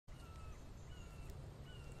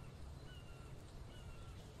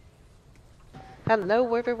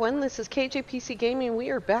Hello everyone, this is KJPC Gaming. We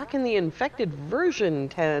are back in the infected version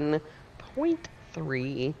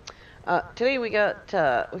 10.3. Today we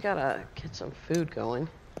gotta get some food going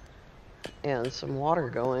and some water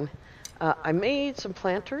going. I made some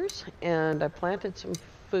planters and I planted some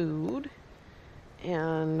food.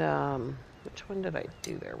 And which one did I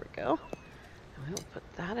do? There we go. And we'll put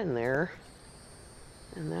that in there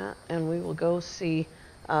and that, and we will go see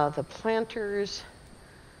the planters.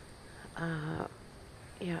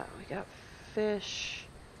 Yeah, we got fish.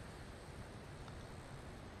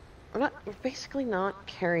 We're basically not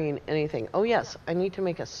carrying anything. Oh yes, I need to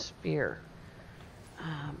make a spear.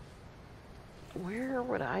 Where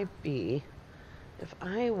would I be if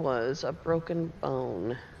I was a broken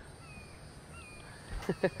bone?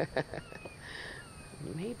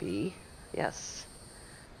 Maybe. Yes.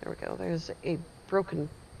 There we go. There's a broken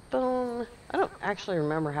bone. I don't actually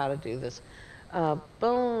remember how to do this.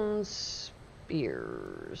 Bone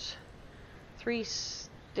spears. 3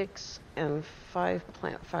 sticks and 5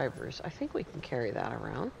 plant fibers. I think we can carry that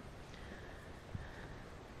around.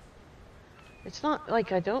 It's not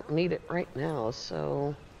like I don't need it right now,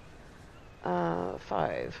 so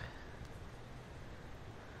 5.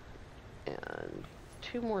 And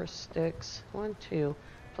 2 more sticks. 1, 2,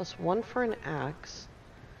 plus 1 for an axe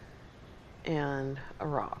and a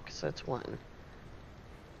rock, so that's 1.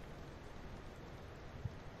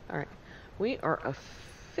 All right, we are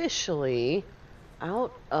officially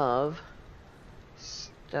out of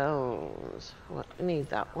stones. Well, I need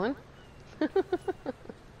that one.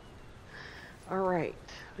 All right,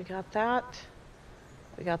 we got that.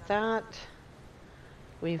 We got that.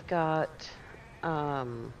 We've got,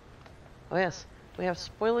 oh yes, we have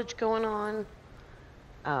spoilage going on.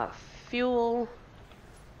 Fuel.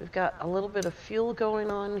 We've got a little bit of fuel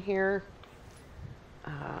going on here.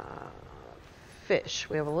 Fish.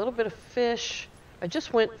 We have a little bit of fish. I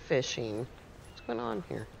just went fishing. What's going on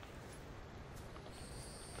here?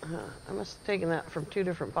 I must have taken that from 2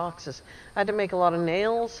 different boxes. I had to make a lot of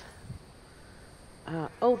nails.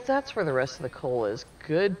 Oh, that's where the rest of the coal is.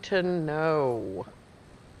 Good to know.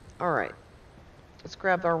 All right. Let's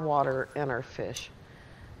grab our water and our fish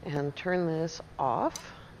and turn this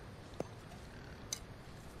off.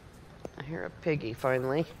 I hear a piggy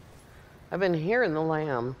finally. I've been hearing the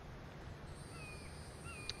lamb.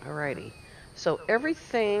 Alrighty. So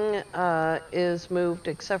everything is moved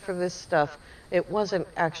except for this stuff. It wasn't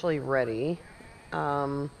actually ready.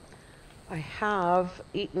 I have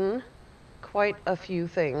eaten quite a few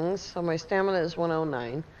things. So my stamina is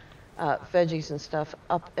 109. Veggies and stuff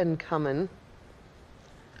up and coming.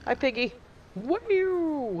 Hi, piggy.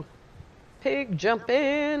 Woo! Pig, jump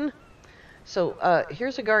in. So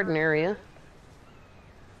here's a garden area.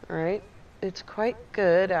 All right. It's quite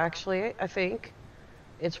good, actually, I think.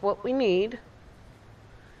 It's what we need.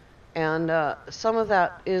 And some of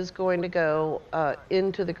that is going to go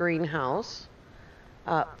into the greenhouse.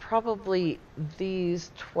 Probably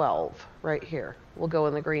these 12 right here will go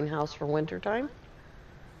in the greenhouse for wintertime.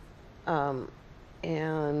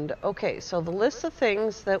 And okay, so the list of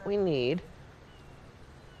things that we need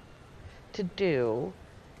to do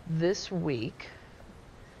this week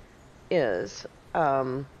is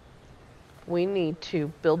we need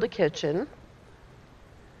to build a kitchen.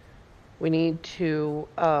 We need to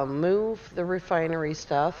move the refinery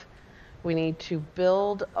stuff. We need to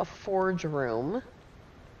build a forge room.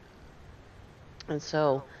 And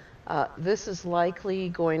so this is likely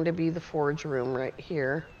going to be the forge room right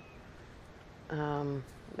here.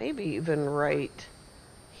 Maybe even right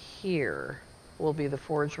here will be the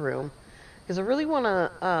forge room. Because I really want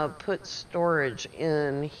to put storage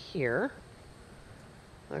in here.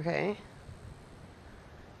 Okay.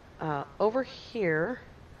 Over here,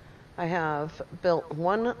 I have built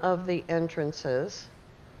one of the entrances.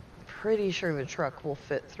 Pretty sure the truck will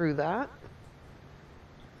fit through that.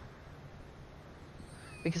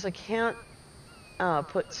 Because I can't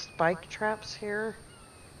put spike traps here,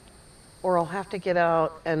 or I'll have to get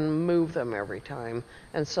out and move them every time.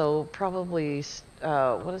 And so probably,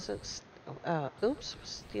 what is it?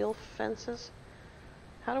 Steel fences?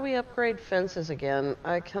 How do we upgrade fences again?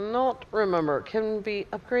 I cannot remember. It can be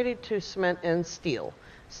upgraded to cement and steel.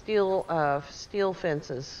 Steel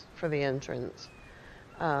fences for the entrance.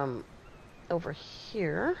 Over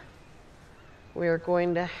here, we are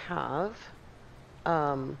going to have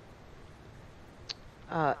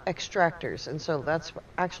extractors, and so that's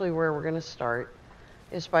actually where we're going to start,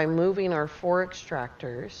 is by moving our 4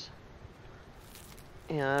 extractors,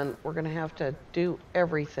 and we're going to have to do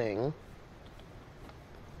everything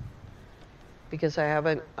because I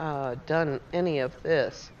haven't done any of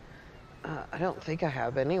this. I don't think I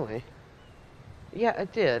have anyway. Yeah, I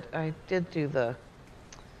did. I did do the...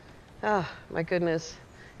 Ah, my goodness.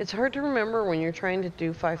 It's hard to remember when you're trying to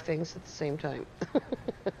do 5 things at the same time.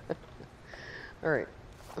 Alright,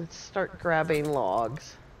 let's start grabbing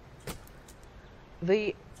logs.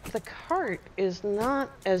 The cart is not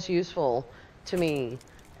as useful to me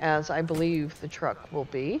as I believe the truck will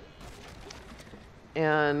be.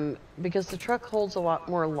 And because the truck holds a lot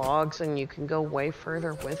more logs and you can go way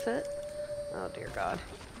further with it. Oh dear God.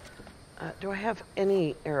 Do I have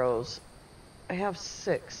any arrows? I have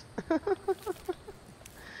 6.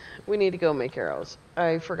 We need to go make arrows.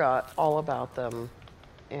 I forgot all about them.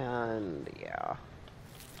 And yeah.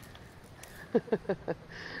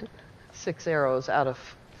 6 arrows out of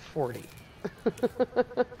 40.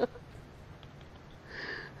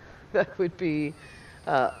 That would be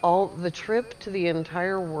all the trip to the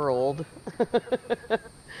entire world.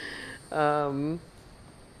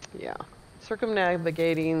 Yeah.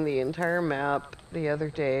 Circumnavigating the entire map the other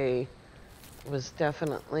day was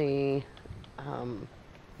definitely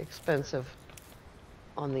expensive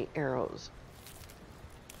on the arrows.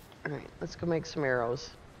 Alright, let's go make some arrows.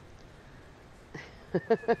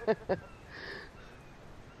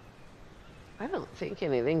 I don't think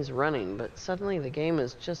anything's running, but suddenly the game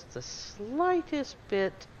is just the slightest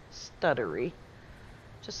bit stuttery.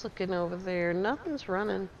 Just looking over there, nothing's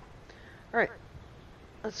running. Alright,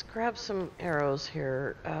 let's grab some arrows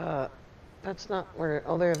here. That's not where...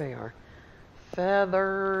 Oh, there they are.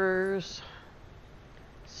 Feathers.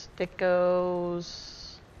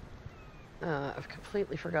 Stickos. I've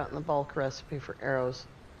completely forgotten the bulk recipe for arrows.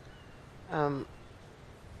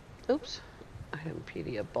 Oops.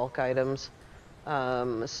 Itempedia, bulk items.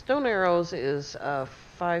 Stone arrows is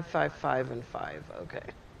 5, 5, 5, and 5. Okay.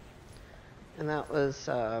 And that was,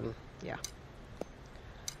 yeah.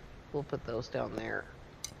 We'll put those down there.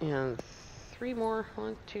 And 3 more.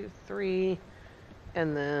 1, 2, 3.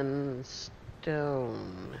 And then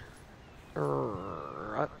stone.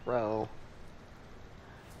 Row.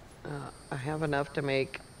 I have enough to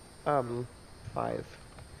make 5.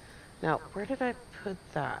 Now, where did I put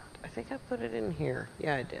that? I think I put it in here.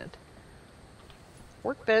 Yeah, I did.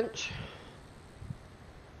 Workbench.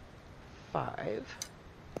 5.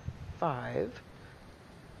 5.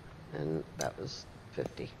 And that was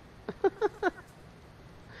 50.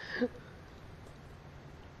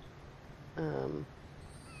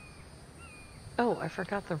 Oh, I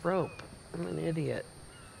forgot the rope. I'm an idiot.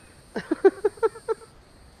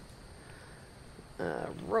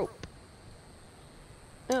 Rope.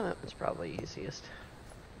 Oh, that was probably easiest.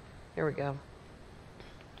 Here we go.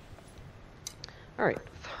 Alright,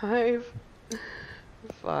 5,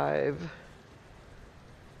 5.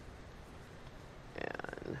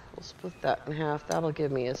 And we'll split that in half. That'll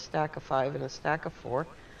give me a stack of 5 and a stack of 4.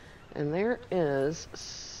 And there is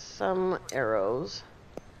some arrows.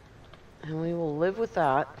 And we will live with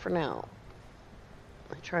that for now.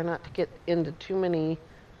 I try not to get into too many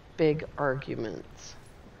big arguments.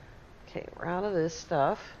 Okay, we're out of this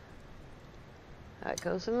stuff. That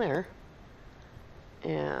goes in there.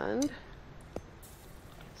 And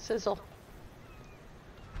sizzle.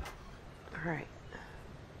 Alright.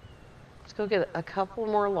 Let's go get a couple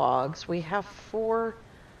more logs. We have 4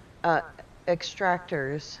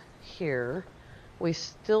 extractors here. We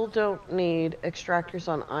still don't need extractors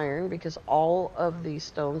on iron because all of these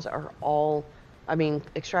stones are all, I mean,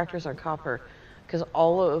 extractors on copper, because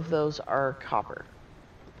all of those are copper.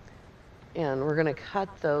 And we're going to cut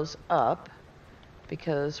those up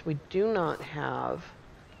because we do not have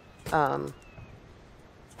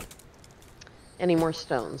any more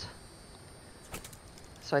stones.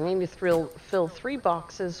 So I need to fill 3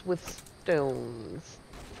 boxes with stones.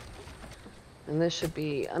 And this should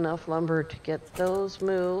be enough lumber to get those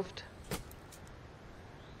moved.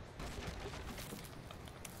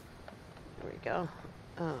 There we go.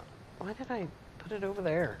 Why did I put it over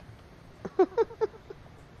there?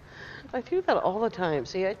 I do that all the time.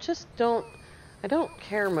 See, I don't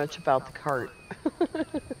care much about the cart.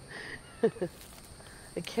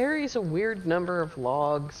 It carries a weird number of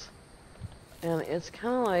logs. And it's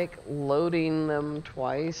kind of like loading them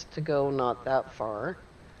twice to go not that far.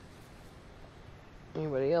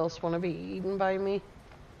 Anybody else want to be eaten by me?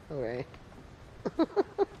 Okay.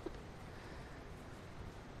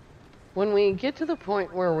 When we get to the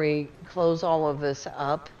point where we close all of this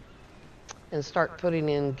up and start putting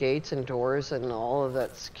in gates and doors and all of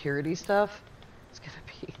that security stuff, it's gonna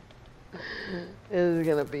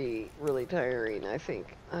be really tiring, I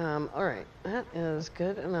think. Alright, that is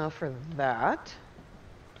good enough for that.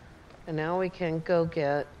 And now we can go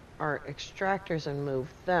get our extractors and move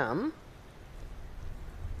them.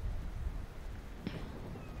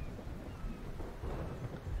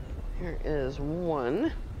 Here is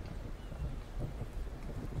one.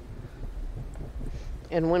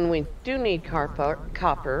 And when we do need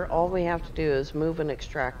copper, all we have to do is move an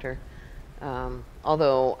extractor.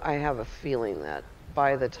 Although I have a feeling that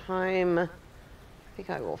by the time, I think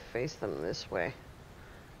I will face them this way.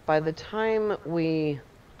 By the time we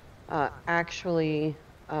actually,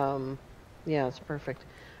 yeah, it's perfect.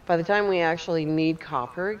 By the time we actually need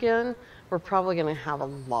copper again, we're probably going to have a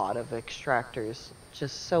lot of extractors.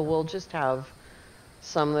 So we'll just have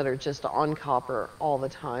some that are just on copper all the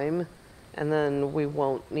time, and then we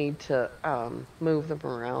won't need to move them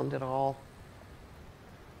around at all.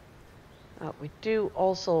 We do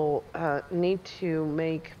also need to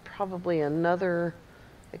make probably another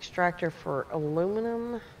extractor for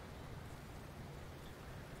aluminum.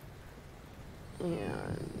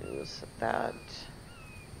 And it was that.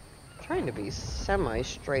 I'm trying to be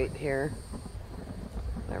semi-straight here.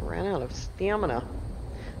 I ran out of stamina.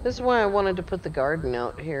 This is why I wanted to put the garden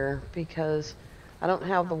out here, because I don't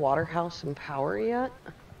have the water house and power yet.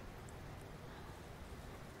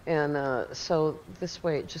 And so this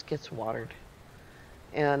way it just gets watered.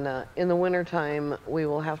 And in the wintertime, we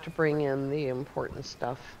will have to bring in the important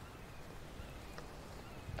stuff.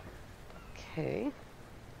 Okay.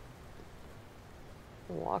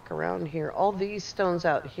 Walk around here. All these stones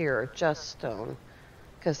out here are just stone,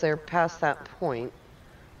 because they're past that point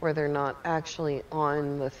where they're not actually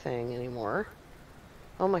on the thing anymore.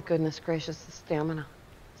 Oh my goodness gracious, the stamina.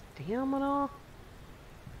 Stamina?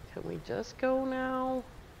 Can we just go now?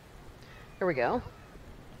 Here we go.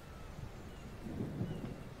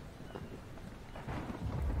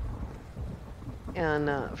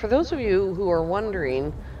 And for those of you who are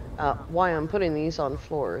wondering why I'm putting these on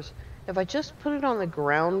floors, if I just put it on the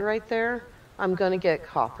ground right there, I'm going to get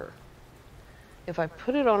copper. If I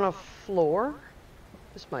put it on a floor,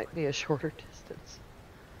 this might be a shorter distance.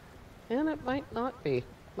 And it might not be.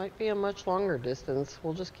 Might be a much longer distance.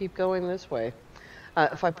 We'll just keep going this way.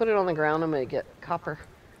 If I put it on the ground, I'm going to get copper.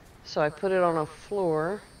 So I put it on a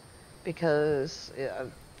floor because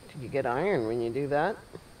you get iron when you do that.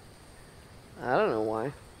 I don't know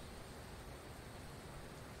why.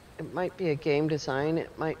 It might be a game design.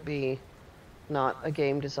 It might be not a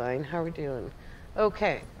game design. How are we doing?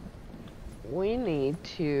 Okay. We need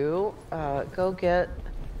to go get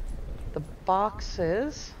the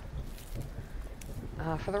boxes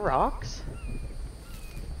for the rocks.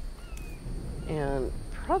 And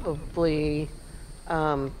probably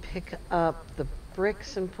pick up the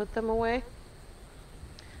bricks and put them away.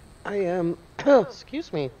 I am,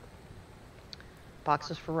 excuse me,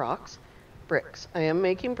 boxes for rocks, bricks. I am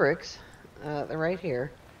making bricks. They're right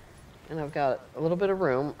here. And I've got a little bit of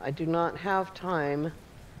room. I do not have time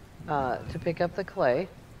to pick up the clay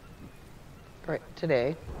right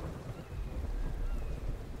today.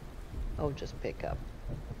 Oh, just pick up.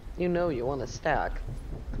 You know you want to stack.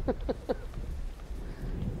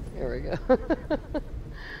 There we go.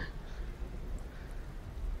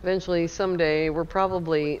 Eventually, someday, we're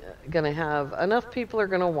probably going to have enough people are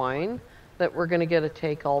going to whine that we're going to get a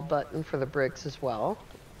take all button for the bricks as well.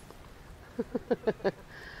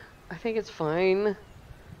 I think it's fine.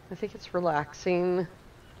 I think it's relaxing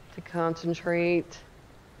to concentrate.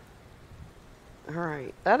 All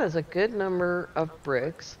right, that is a good number of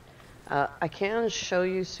bricks. I can show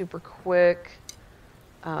you super quick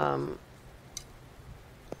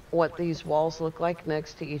what these walls look like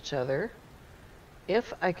next to each other.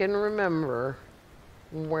 If I can remember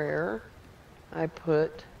where I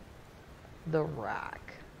put the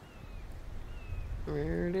rack.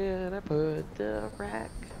 Where did I put the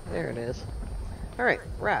rack? There it is. All right,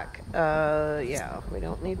 rack. Yeah, we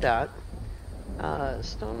don't need that.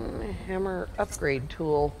 Stone hammer upgrade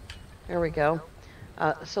tool. There we go.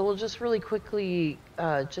 So we'll just really quickly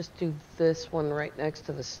just do this one right next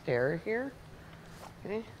to the stair here.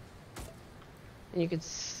 Okay. And you can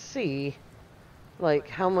see like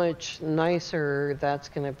how much nicer that's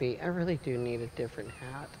going to be. I really do need a different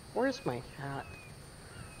hat. Where's my hat?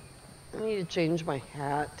 I need to change my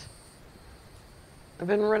hat. I've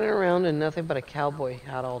been running around in nothing but a cowboy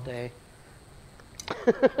hat all day.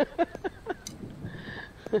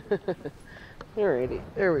 Alrighty,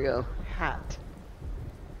 there we go. Hat.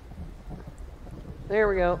 There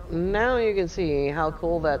we go. Now you can see how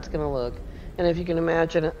cool that's going to look. And if you can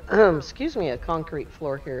imagine, excuse me, a concrete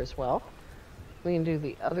floor here as well. We can do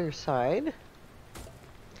the other side.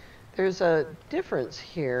 There's a difference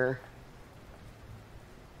here.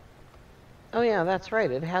 Oh yeah, that's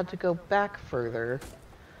right. It had to go back further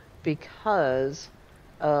because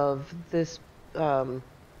of this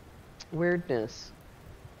weirdness.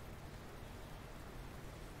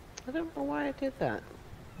 I don't know why I did that.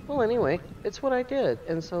 Well, anyway, it's what I did,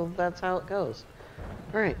 and so that's how it goes.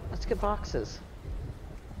 Alright, let's get boxes.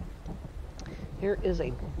 Here is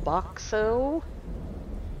a boxo.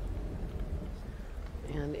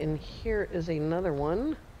 And in here is another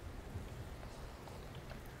one.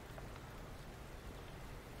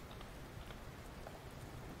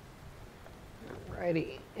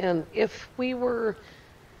 Alrighty. And if we were,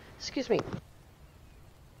 excuse me,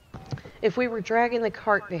 if we were dragging the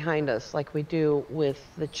cart behind us like we do with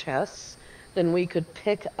the chests, then we could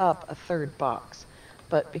pick up a third box.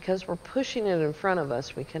 But because we're pushing it in front of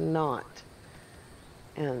us, we cannot.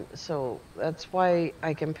 And so that's why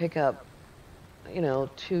I can pick up, you know,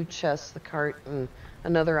 2 chests, the cart, and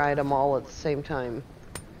another item all at the same time.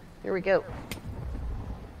 Here we go.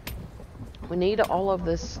 We need all of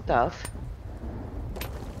this stuff.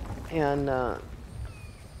 And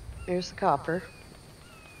here's the copper.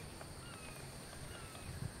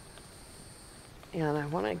 And I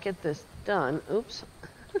want to get this done. Oops.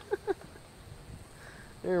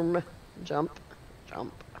 Jump,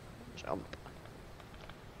 jump, jump.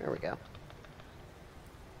 There we go.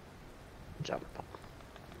 Jump.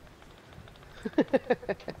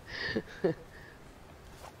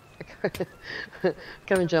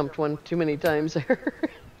 Kind of jumped one too many times there.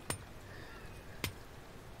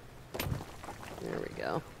 There we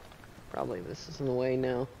go. Probably this is in the way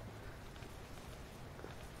now.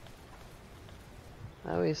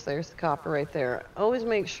 Always, there's the copper right there. Always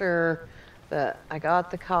make sure that I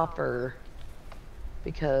got the copper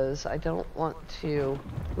because I don't want to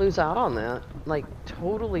lose out on that. Like,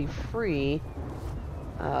 totally free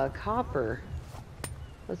copper.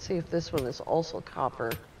 Let's see if this one is also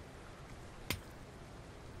copper.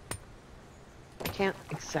 I can't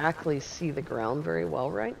exactly see the ground very well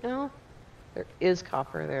right now. There is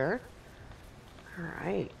copper there. All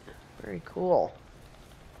right, very cool.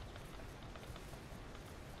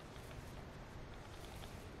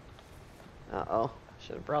 Uh-oh,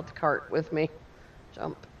 should have brought the cart with me.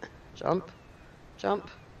 Jump, jump, jump.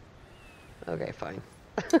 Okay, fine.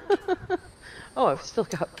 Oh, I've still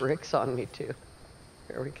got bricks on me too.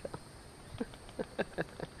 There we go.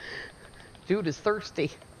 Dude is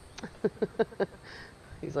thirsty.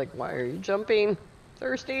 He's like, why are you jumping?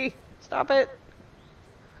 Thirsty, stop it.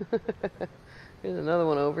 Here's another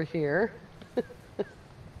one over here.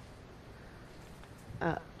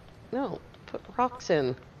 No, put rocks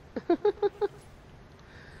in.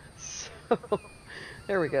 So,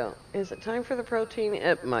 there we go. Is it time for the protein?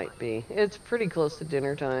 It might be. It's pretty close to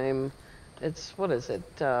dinner time. It's, what is it?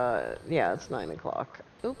 Yeah, it's 9 o'clock.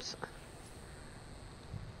 Oops.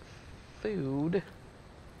 Food.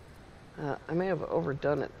 I may have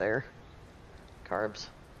overdone it there. Carbs.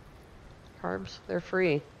 Carbs, they're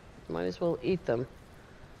free. Might as well eat them.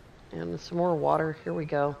 And some more water. Here we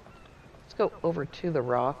go. Let's go over to the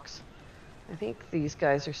rocks. I think these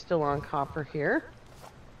guys are still on copper here.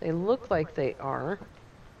 They look like they are.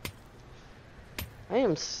 I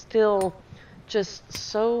am still just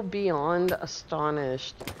so beyond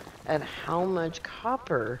astonished at how much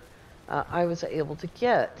copper I was able to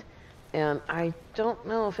get. And I don't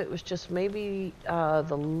know if it was just maybe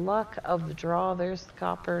the luck of the draw. There's the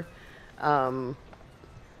copper.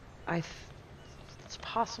 It's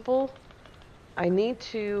possible. I need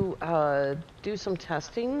to do some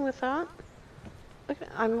testing with that. Look,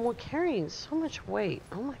 I'm carrying so much weight.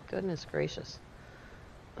 Oh my goodness gracious.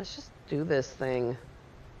 Let's just do this thing.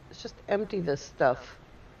 Let's just empty this stuff.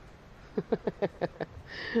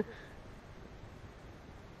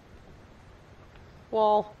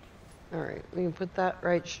 Wall. Alright, we can put that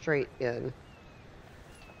right straight in.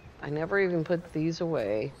 I never even put these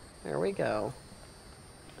away. There we go.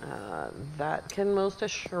 That can most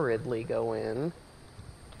assuredly go in.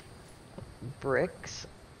 Bricks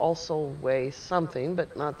also weigh something,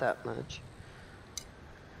 but not that much.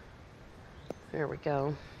 There we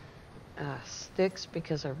go. Sticks,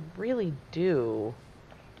 because I really do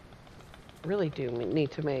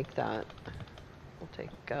need to make that. We'll take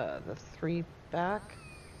the 3 back.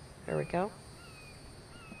 There we go.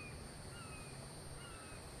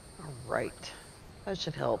 All right, that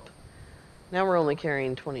should help. Now we're only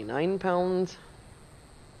carrying 29 pounds.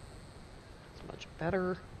 It's much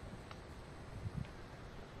better.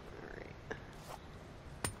 All right.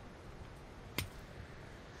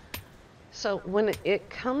 So when it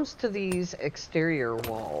comes to these exterior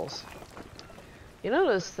walls, you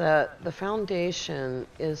notice that the foundation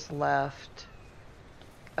is left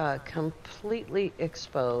completely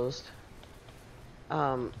exposed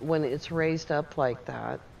when it's raised up like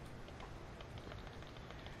that.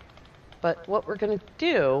 But what we're going to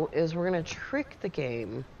do is we're going to trick the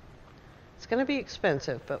game. It's going to be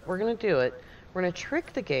expensive, but we're going to do it. We're going to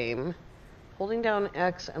trick the game, holding down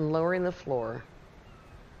X and lowering the floor.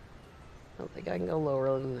 I don't think I can go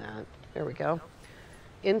lower than that. There we go.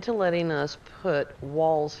 Into letting us put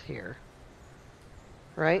walls here.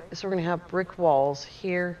 Right? So we're going to have brick walls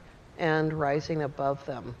here and rising above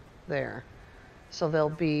them there. So there'll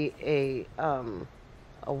be a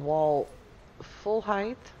wall full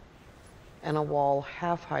height and a wall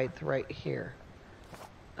half height right here.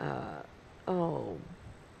 Oh,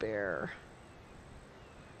 bear.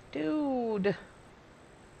 Dude. I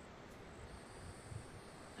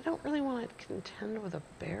don't really want to contend with a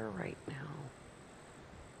bear right now.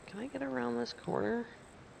 Can I get around this corner?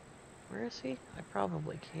 Where is he? I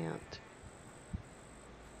probably can't.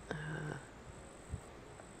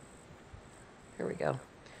 Here we go.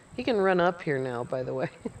 He can run up here now, by the way.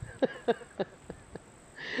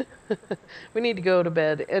 We need to go to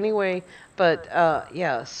bed anyway, but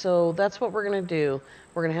yeah, so that's what we're going to do.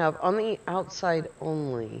 We're going to have on the outside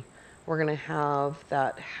only, we're going to have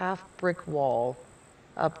that half brick wall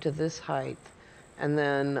up to this height, and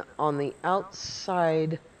then on the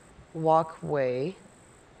outside walkway,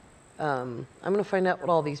 I'm going to find out what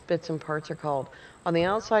all these bits and parts are called. On the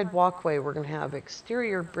outside walkway, we're going to have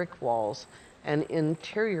exterior brick walls and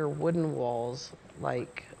interior wooden walls,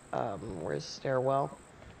 like, where's the stairwell?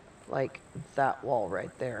 Like that wall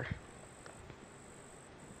right there.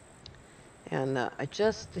 And I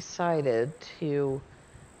just decided to,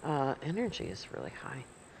 energy is really high.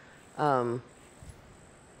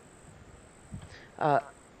 I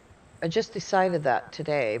just decided that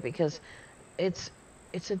today because it's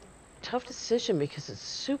a tough decision because it's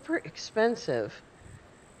super expensive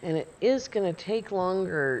and it is going to take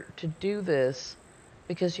longer to do this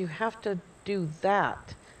because you have to do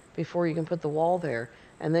that before you can put the wall there,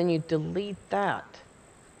 and then you delete that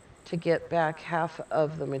to get back half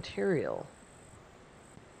of the material.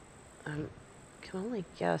 I can only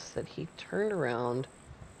guess that he turned around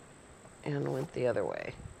and went the other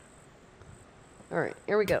way. All right,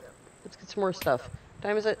 here we go. Let's get some more stuff.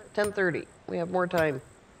 Time is at 10:30. We have more time.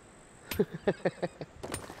 I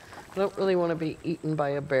don't really want to be eaten by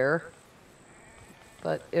a bear,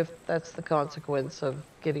 but if that's the consequence of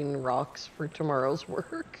getting rocks for tomorrow's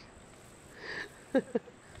work.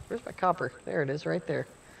 Where's my copper? There it is, right there.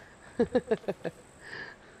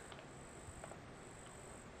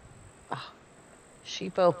 Ah,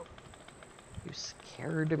 sheepo. You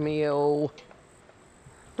scared me, oh.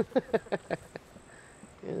 Here's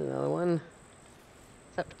another one.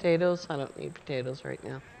 Is that potatoes? I don't need potatoes right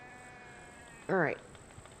now. All right.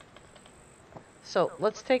 So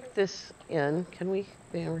let's take this in. Can we?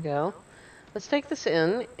 There we go. Let's take this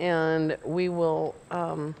in and we will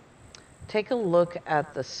take a look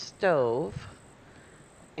at the stove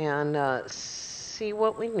and see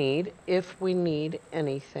what we need, if we need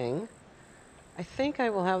anything. I think I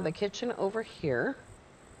will have the kitchen over here.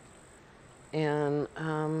 And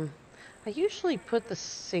I usually put the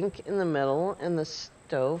sink in the middle and the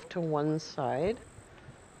stove to one side.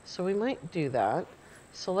 So we might do that.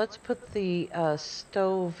 So let's put the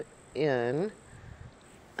stove in.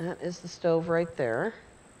 That is the stove right there.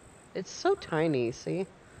 It's so tiny, see?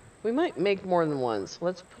 We might make more than one, so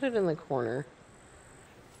let's put it in the corner.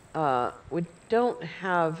 We don't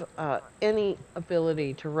have any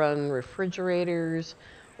ability to run refrigerators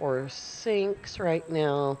or sinks right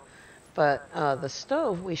now, but the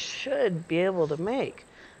stove we should be able to make.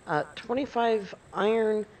 25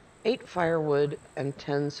 iron, 8 firewood, and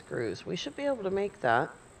 10 screws. We should be able to make that.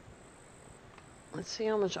 Let's see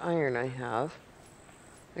how much iron I have.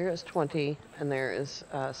 There is 20, and there is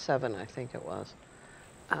 7, I think it was.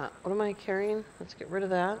 What am I carrying? Let's get rid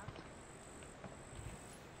of that.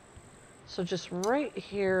 So just right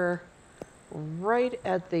here, right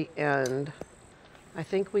at the end, I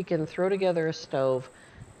think we can throw together a stove,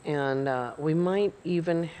 and we might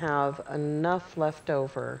even have enough left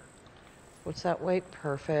over. What's that weight?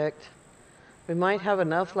 Perfect. We might have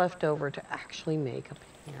enough left over to actually make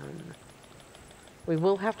a pan. We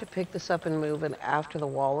will have to pick this up and move it after the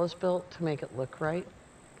wall is built to make it look right.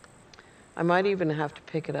 I might even have to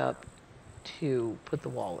pick it up to put the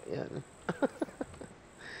wall in.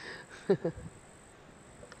 All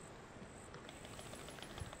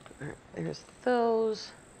right, there's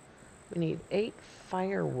those. We need 8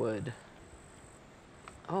 firewood.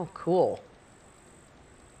 Oh, cool.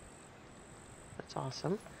 That's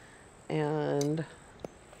awesome. And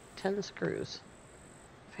 10 screws.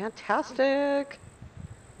 Fantastic.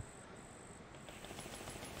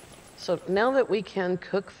 So now that we can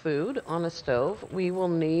cook food on a stove, we will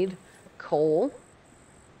need coal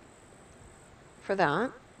for that.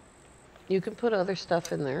 You can put other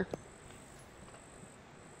stuff in there.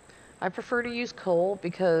 I prefer to use coal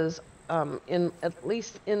because at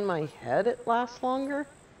least in my head it lasts longer.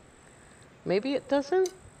 Maybe it doesn't,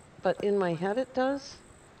 but in my head it does.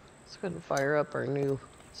 Let's go ahead and fire up our new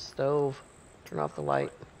stove. Turn off the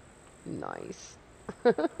light. Nice.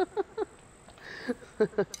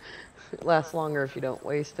 It lasts longer if you don't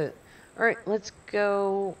waste it. All right, let's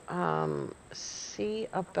go see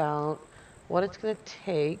about what it's going to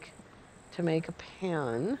take to make a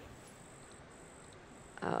pan.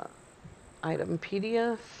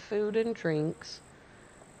 Itempedia, food and drinks.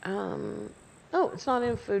 Oh, it's not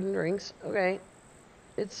in food and drinks. Okay.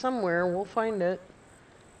 It's somewhere. We'll find it.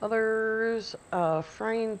 Others,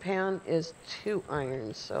 frying pan is 2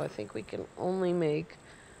 irons, so I think we can only make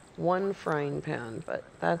 1 frying pan, but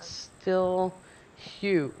that's still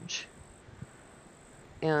huge.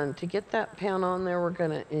 And to get that pan on there, we're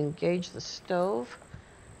going to engage the stove,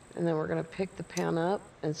 and then we're going to pick the pan up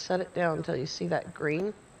and set it down until you see that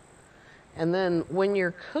green. And then when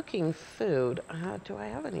you're cooking food, do I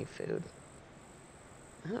have any food?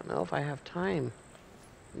 I don't know if I have time.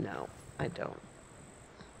 No, I don't.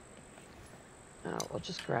 We'll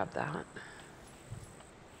just grab that.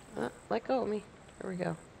 Let go of me. There we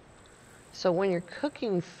go. So when you're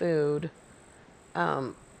cooking food,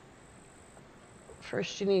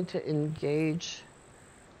 first you need to engage,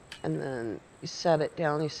 and then you set it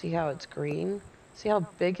down. You see how it's green? See how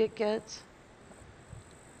big it gets?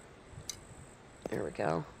 There we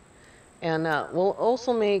go. And we'll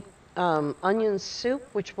also make onion soup,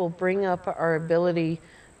 which will bring up our ability,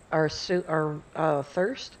 our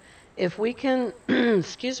thirst. If we can,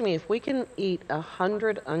 excuse me, if we can eat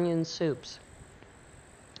 100 onion soups,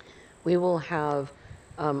 we will have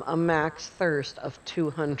a max thirst of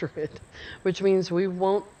 200, which means we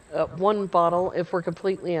won't, 1 bottle, if we're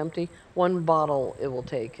completely empty, 1 bottle, it will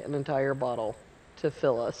take an entire bottle to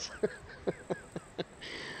fill us.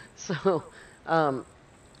 So,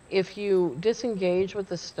 if you disengage with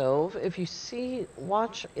the stove, if you see,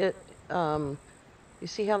 watch it, you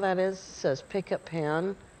see how that is? It says pick up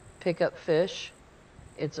pan, pick up fish.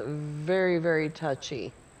 It's very, very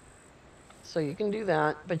touchy. So you can do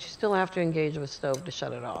that, but you still have to engage with stove to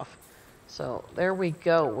shut it off. So there we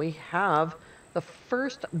go. We have the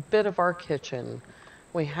first bit of our kitchen.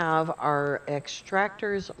 We have our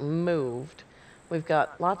extractors moved. We've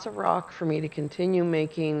got lots of rock for me to continue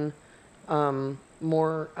making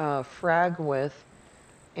more frag with.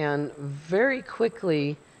 And very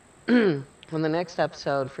quickly, on the next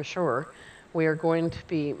episode for sure, we are going to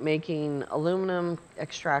be making aluminum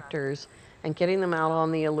extractors and getting them out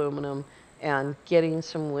on the aluminum and getting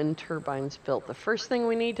some wind turbines built. The first thing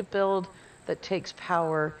we need to build that takes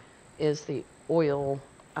power is the oil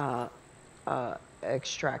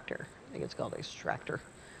extractor. I think it's called extractor.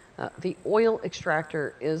 The oil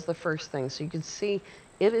extractor is the first thing. So you can see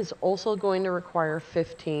it is also going to require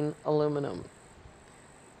 15 aluminum.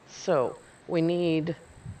 So we need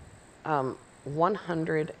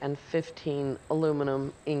 115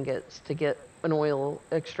 aluminum ingots to get an oil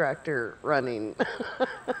extractor running.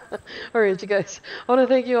 All right, you guys, I want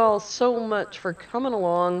to thank you all so much for coming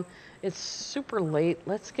along. It's super late.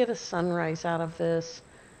 Let's get a sunrise out of this.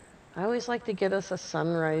 I always like to get us a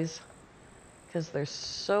sunrise because they're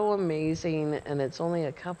so amazing and it's only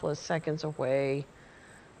a couple of seconds away.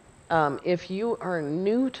 If you are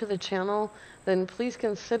new to the channel, then please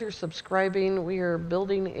consider subscribing. We are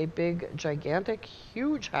building a big, gigantic,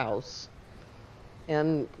 huge house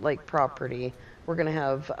and like property. We're going to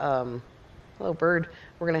have, hello bird,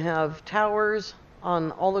 we're going to have towers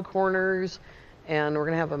on all the corners, and we're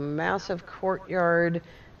going to have a massive courtyard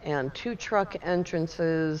and 2 truck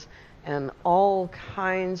entrances and all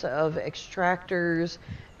kinds of extractors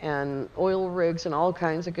and oil rigs and all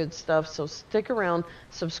kinds of good stuff. So stick around,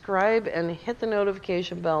 subscribe, and hit the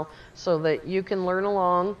notification bell so that you can learn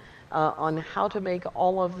along on how to make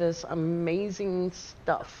all of this amazing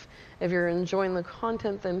stuff. If you're enjoying the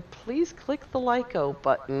content, then please click the like-o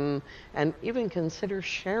button and even consider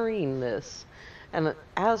sharing this. And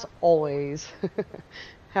as always,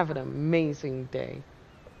 have an amazing day.